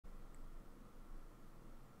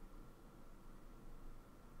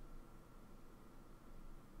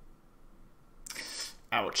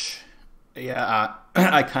Ouch. Yeah,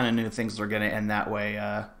 I kind of knew things were going to end that way.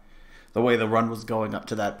 The way the run was going up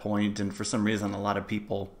to that point, and for some reason, a lot of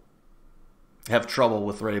people have trouble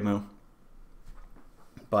with Reimu.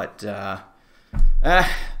 But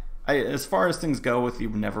as far as things go, with you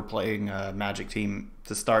never playing a Magic team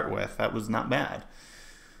to start with, that was not bad.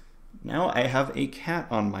 Now I have a cat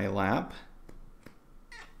on my lap.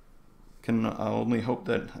 Can only hope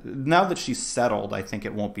that now that she's settled, I think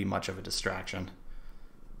it won't be much of a distraction.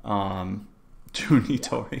 Two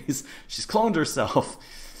Nitoris. She's cloned herself.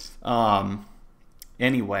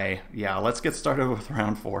 Anyway, yeah, let's get started with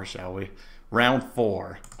round 4, shall we? Round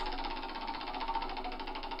 4.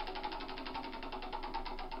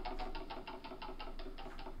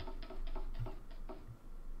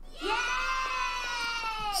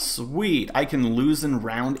 Sweet, I can lose in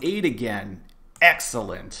round 8 again.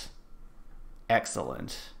 Excellent.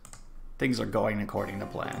 Excellent. Things are going according to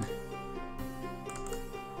plan.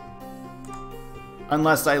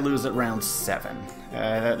 Unless I lose at round 7.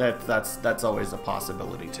 That's always a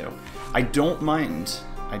possibility too. I don't mind.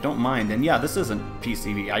 I don't mind. And yeah, this isn't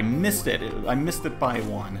PCB. I missed it. I missed it by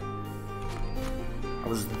 1. I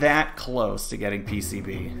was that close to getting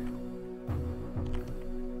PCB.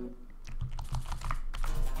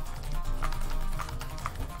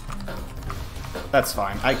 That's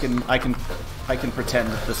fine. I can pretend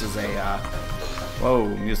that this is a whoa,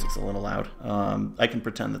 music's a little loud. I can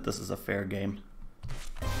pretend that this is a fair game.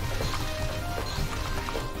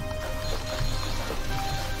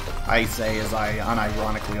 I say as I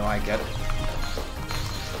unironically like it.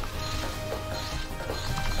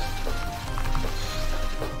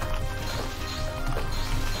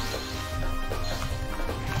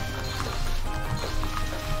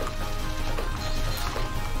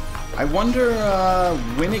 I wonder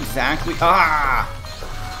when exactly... Ah!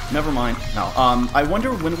 Never mind. No. I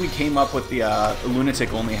wonder when we came up with the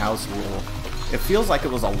lunatic only house rule. It feels like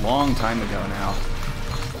it was a long time ago now.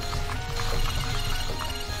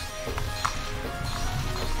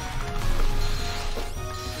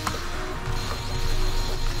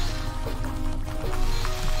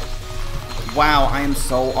 Wow, I am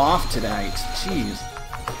so off tonight. Jeez.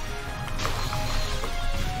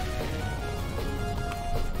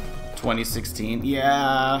 2016?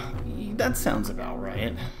 Yeah, that sounds about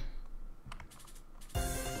right.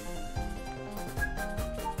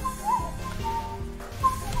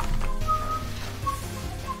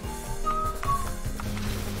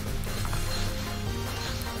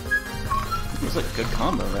 It was a good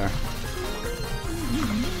combo there.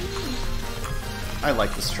 I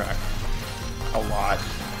like this track a lot.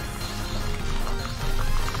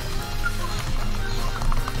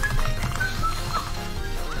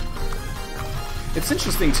 It's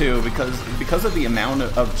interesting too because of the amount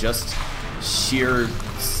of just sheer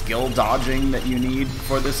skill dodging that you need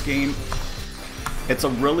for this game. It's a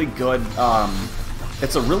really good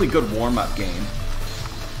warm-up game.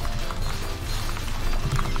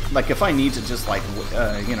 Like if I need to just like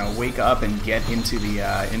you know, wake up and get into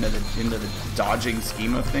the dodging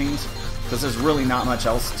scheme of things, because there's really not much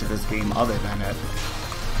else to this game other than it.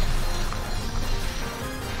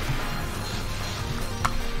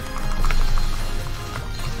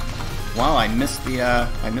 Wow, I missed the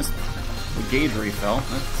gauge refill.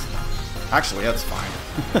 Actually, that's fine.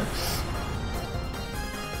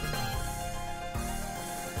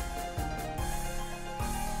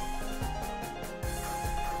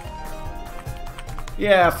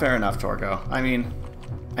 Yeah, fair enough, Torgo. I mean,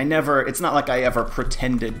 it's not like I ever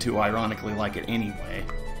pretended to ironically like it anyway.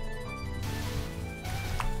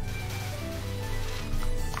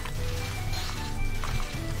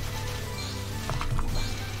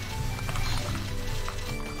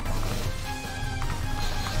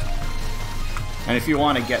 And if you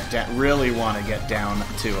want to get really want to get down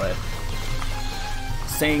to it,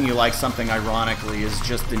 saying you like something ironically is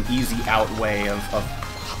just an easy out way of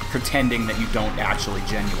pretending that you don't actually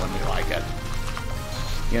genuinely like it.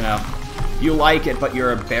 You know, you like it, but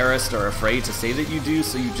you're embarrassed or afraid to say that you do,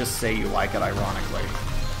 so you just say you like it ironically.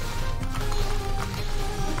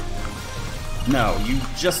 No, you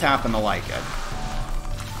just happen to like it.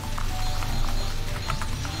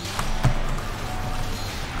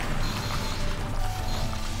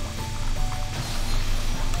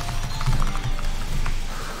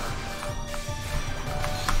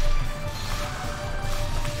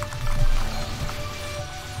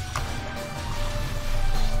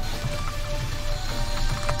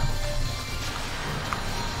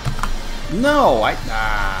 No, I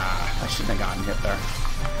shouldn't have gotten hit there.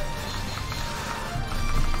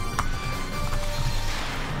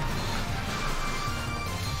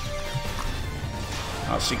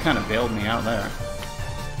 Oh, she kind of bailed me out there.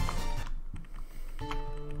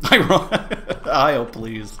 Oh,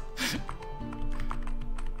 please.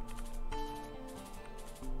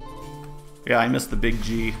 Yeah, I missed the big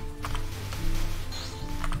G.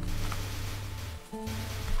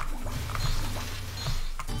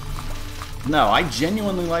 No, I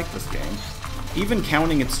genuinely like this game. Even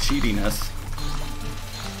counting its cheatiness.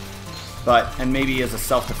 But, and maybe as a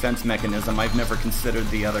self-defense mechanism, I've never considered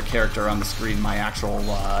the other character on the screen my actual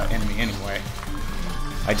enemy anyway.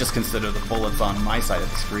 I just consider the bullets on my side of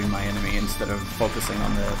the screen my enemy instead of focusing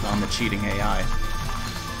on the cheating AI.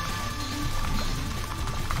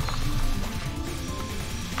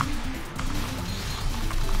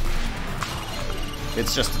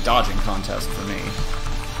 It's just a dodging contest for me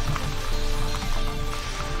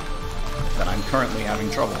that I'm currently having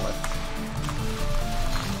trouble with.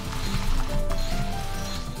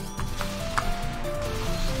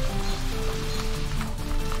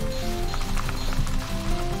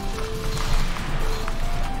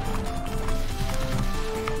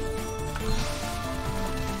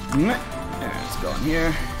 Let's go in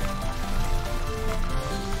here.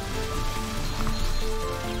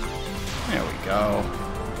 There we go.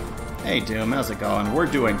 Hey Doom, how's it going? We're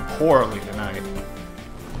doing poorly tonight.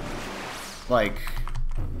 Like,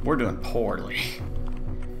 we're doing poorly.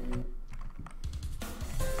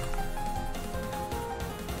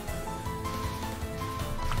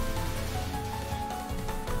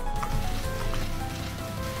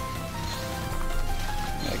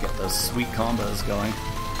 Gotta get those sweet combos going.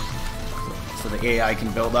 So the AI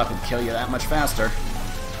can build up and kill you that much faster.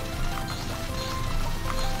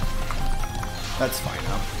 That's fine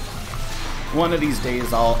though. One of these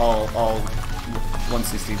days, I'll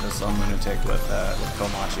once you see this on Lunatic with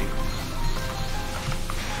Komachi.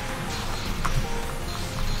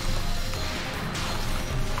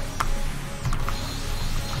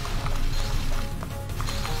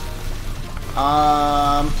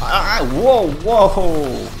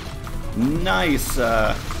 Whoa! Nice,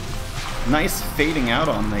 nice fading out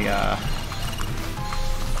on the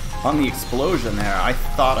explosion there. I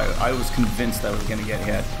thought I was convinced I was gonna get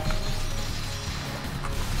hit.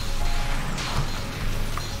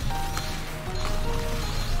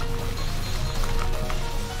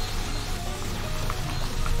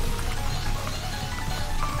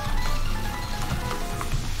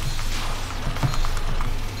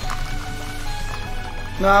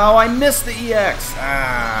 No, I missed the EX!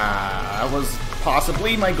 That was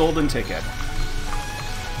possibly my golden ticket.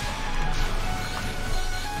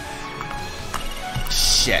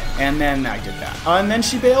 Shit, and then I did that. And then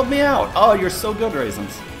she bailed me out. Oh, you're so good,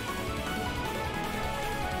 Raisins.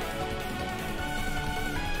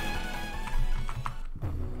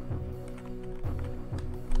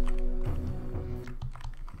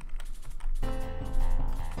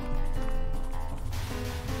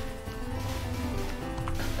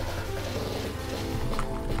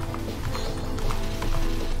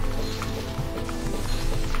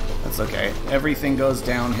 That's okay. Everything goes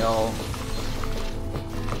downhill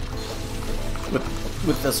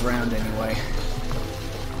with this round anyway.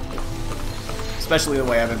 Especially the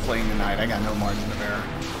way I've been playing tonight. I got no margin of error.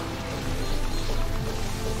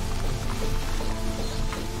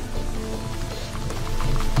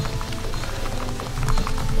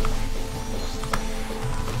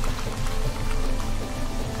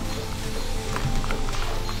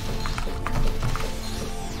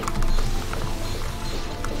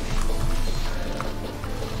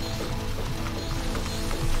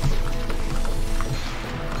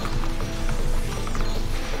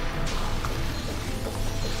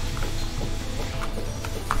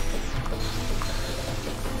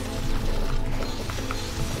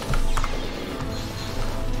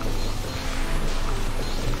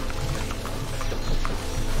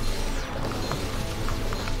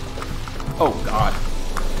 Oh, God.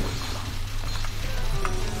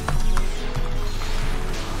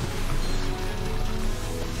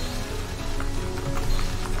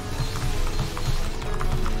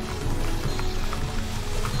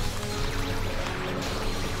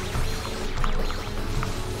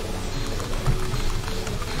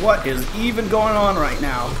 What is even going on right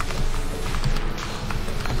now?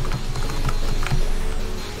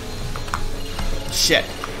 Shit.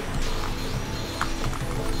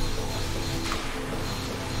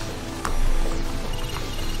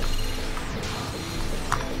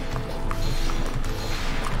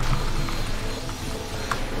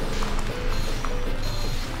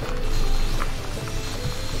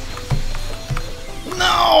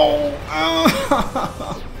 No!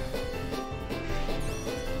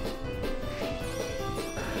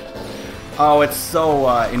 Oh, it's so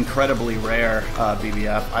incredibly rare,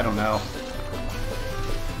 BBF. I don't know.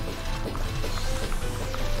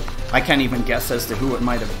 I can't even guess as to who it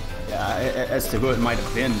might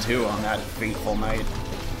have been too on that fateful night.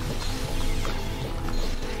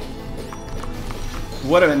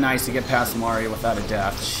 Would have been nice to get past Mario without a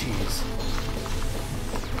death. Jeez.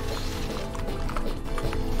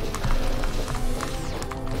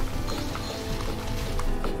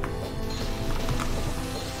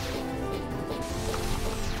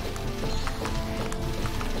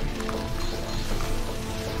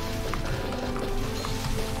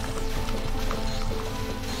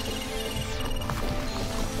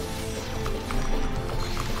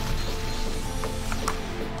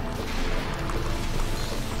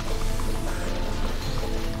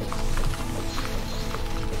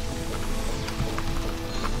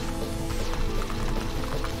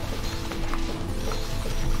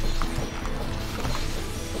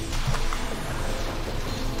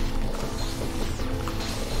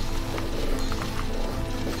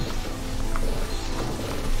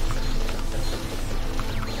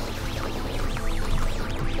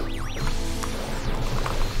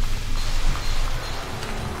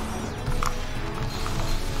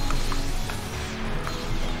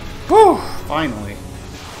 Whew, finally.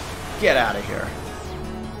 Get out of here.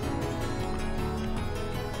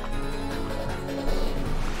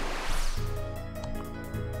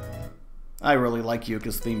 I really like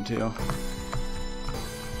Yuka's theme too.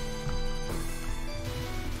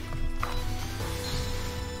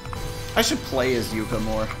 I should play as Yuka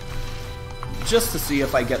more. Just to see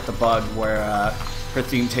if I get the bug where her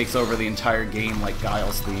theme takes over the entire game like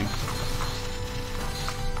Guile's theme.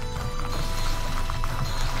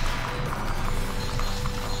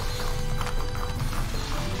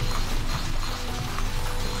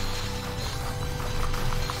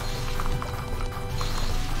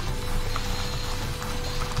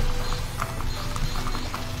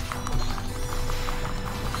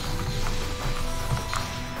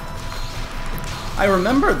 I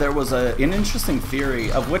remember there was an interesting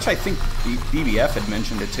theory, of which I think BBF had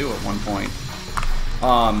mentioned it too at one point,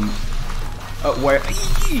 where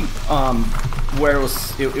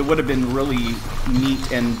it would have been really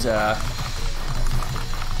neat and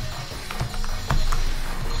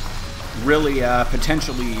really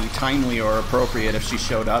potentially timely or appropriate if she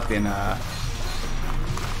showed up in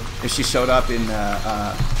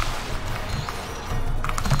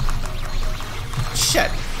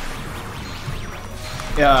shit.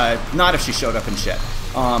 Not if she showed up in shit.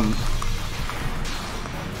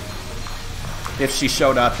 If she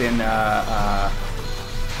showed up in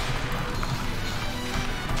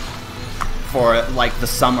for like the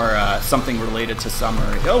summer, something related to summer.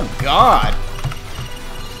 Oh God!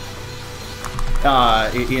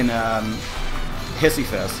 In Hissy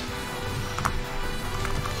Fist.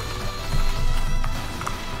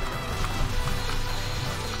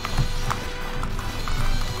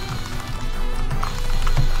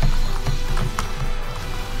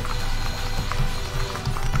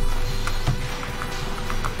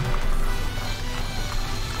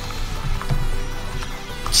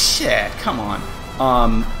 Shit, come on.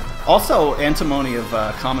 Also, Antimony of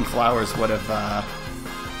Common Flowers would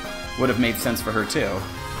have made sense for her too,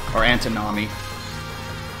 or Antinami.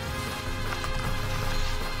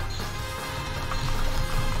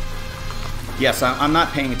 Yes, I'm not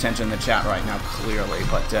paying attention in the chat right now, clearly,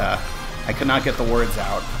 but I could not get the words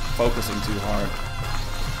out, focusing too hard.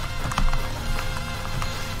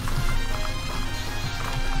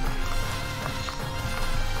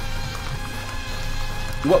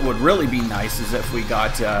 What would really be nice is if we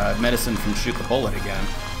got medicine from Shoot the Bullet again.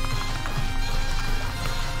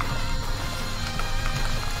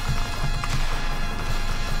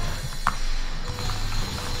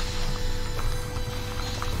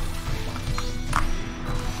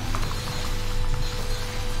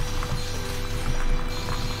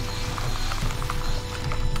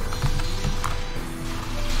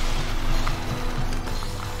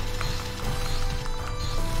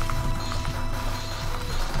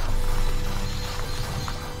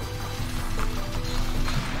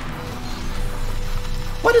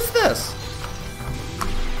 What is this?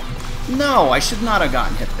 No, I should not have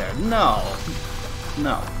gotten hit there. No.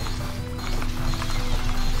 No.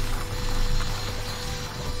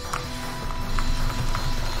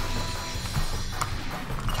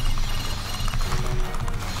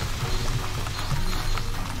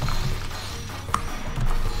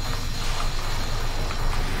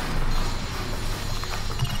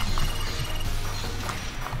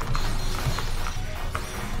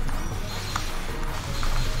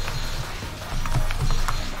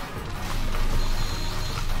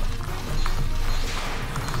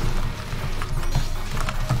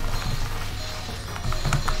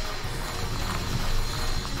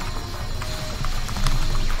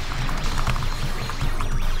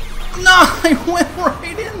 No, I went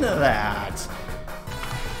right into that.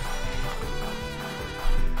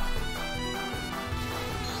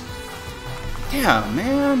 Damn,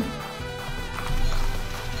 man.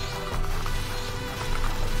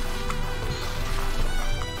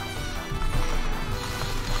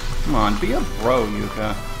 Come on, be a bro,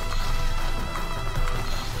 Yuka.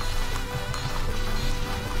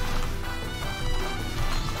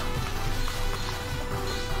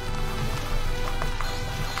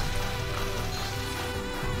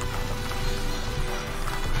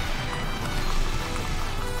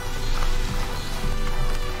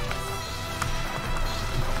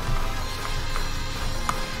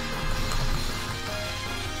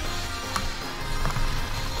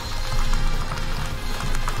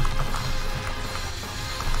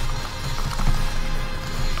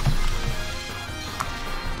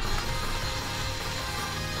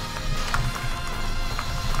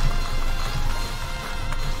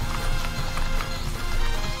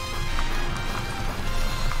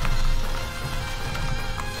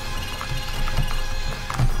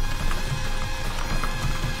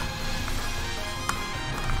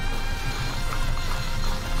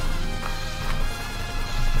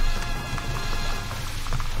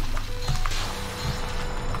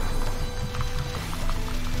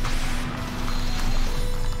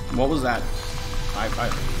 What was that?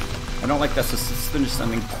 I don't like that suspicious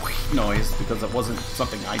sending noise because it wasn't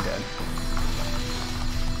something I did.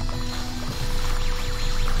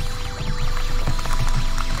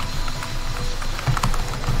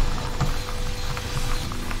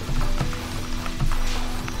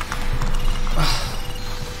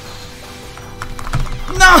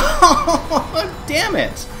 No! Damn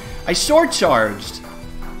it! I short charged.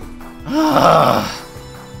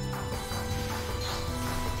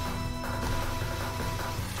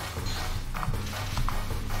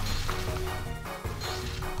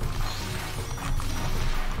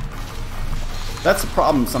 That's the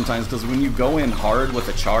problem sometimes, because when you go in hard with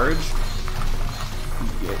a charge,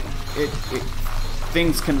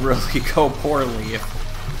 things can really go poorly.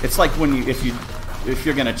 It's like when if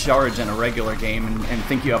you're gonna charge in a regular game and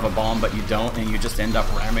think you have a bomb but you don't, and you just end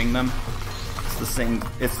up ramming them.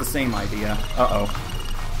 It's the same idea. Uh-oh.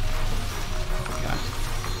 Okay.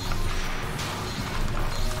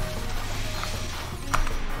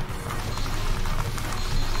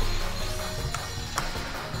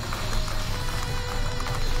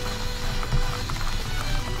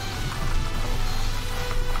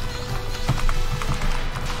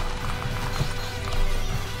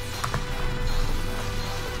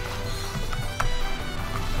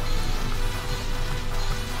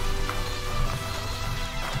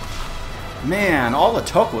 Man, all it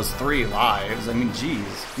took was 3 lives. I mean, jeez.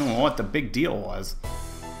 I don't know what the big deal was.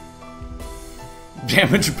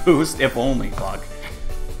 Damage boost, if only, fuck.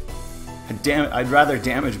 I'd rather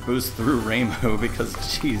damage boost through Reimu because,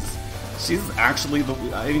 jeez, she's actually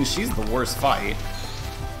she's the worst fight.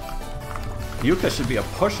 Yuka should be a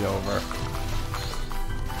pushover.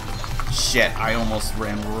 Shit, I almost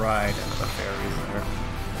ran right into the fairies there.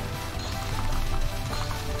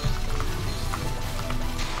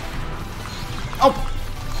 Oh!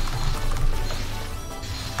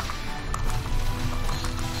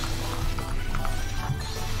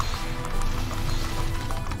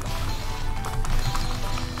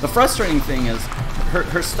 The frustrating thing is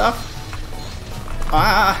her stuff.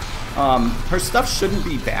 Her stuff shouldn't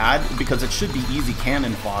be bad because it should be easy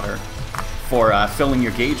cannon fodder for filling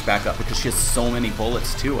your gauge back up because she has so many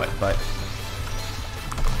bullets to it, but.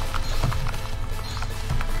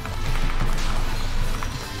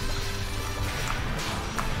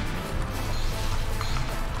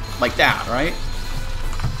 Like that, right?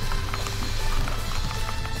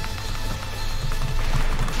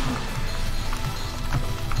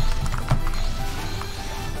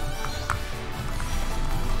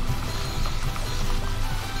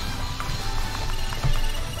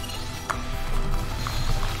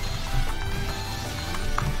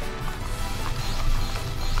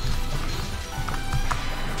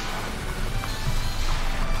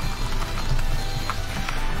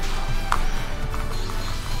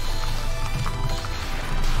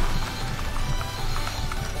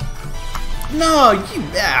 No, you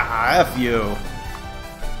F you.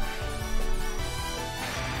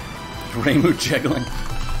 Reimu jiggling.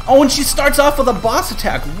 Oh, and she starts off with a boss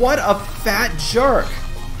attack. What a fat jerk.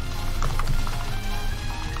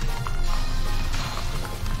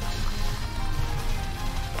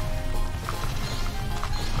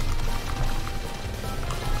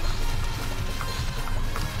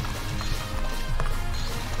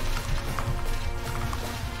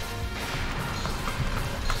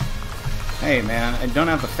 Hey man, I don't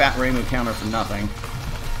have the fat Reimu counter for nothing.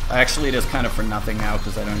 Actually, it is kind of for nothing now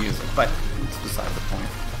because I don't use it, but it's beside the point.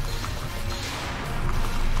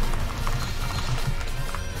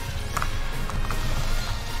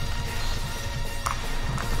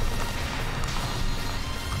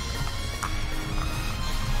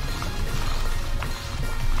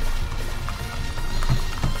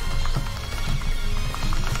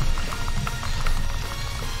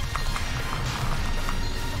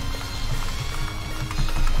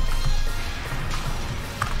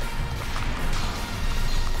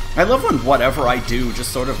 I love when whatever I do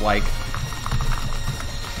just sort of like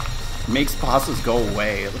makes bosses go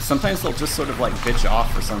away. Sometimes they'll just sort of like bitch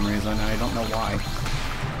off for some reason, and I don't know why.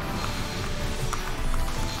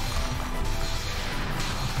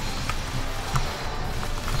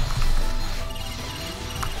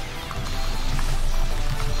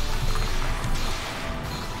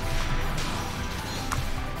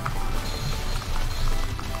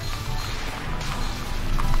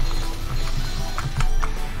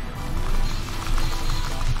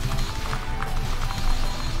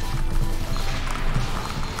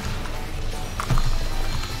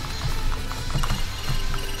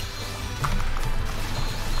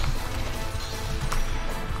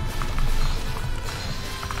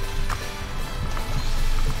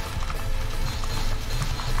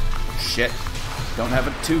 Shit. Don't have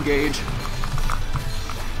a 2 gauge.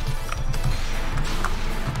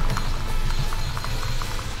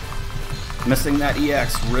 Missing that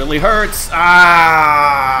EX really hurts.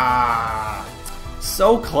 Ah!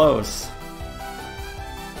 So close.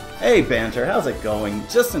 Hey, Banter, how's it going?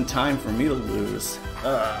 Just in time for me to lose.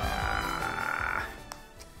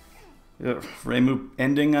 Reimu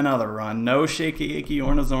ending another run. No Shaky Achy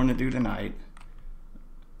Ornazorn to do tonight.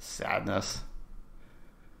 Sadness.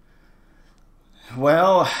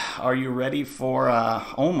 Well, are you ready for,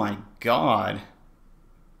 oh my god.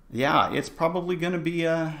 Yeah, it's probably gonna be,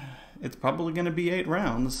 8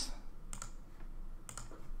 rounds.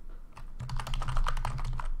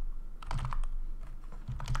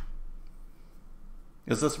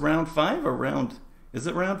 Is this round 5 or round, is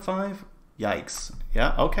it round 5? Yikes.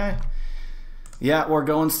 Yeah, okay. Yeah, we're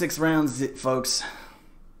going 6 rounds, folks.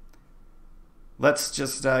 Let's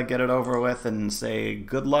just get it over with and say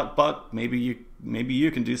good luck, Buck. Maybe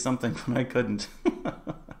you can do something when I couldn't.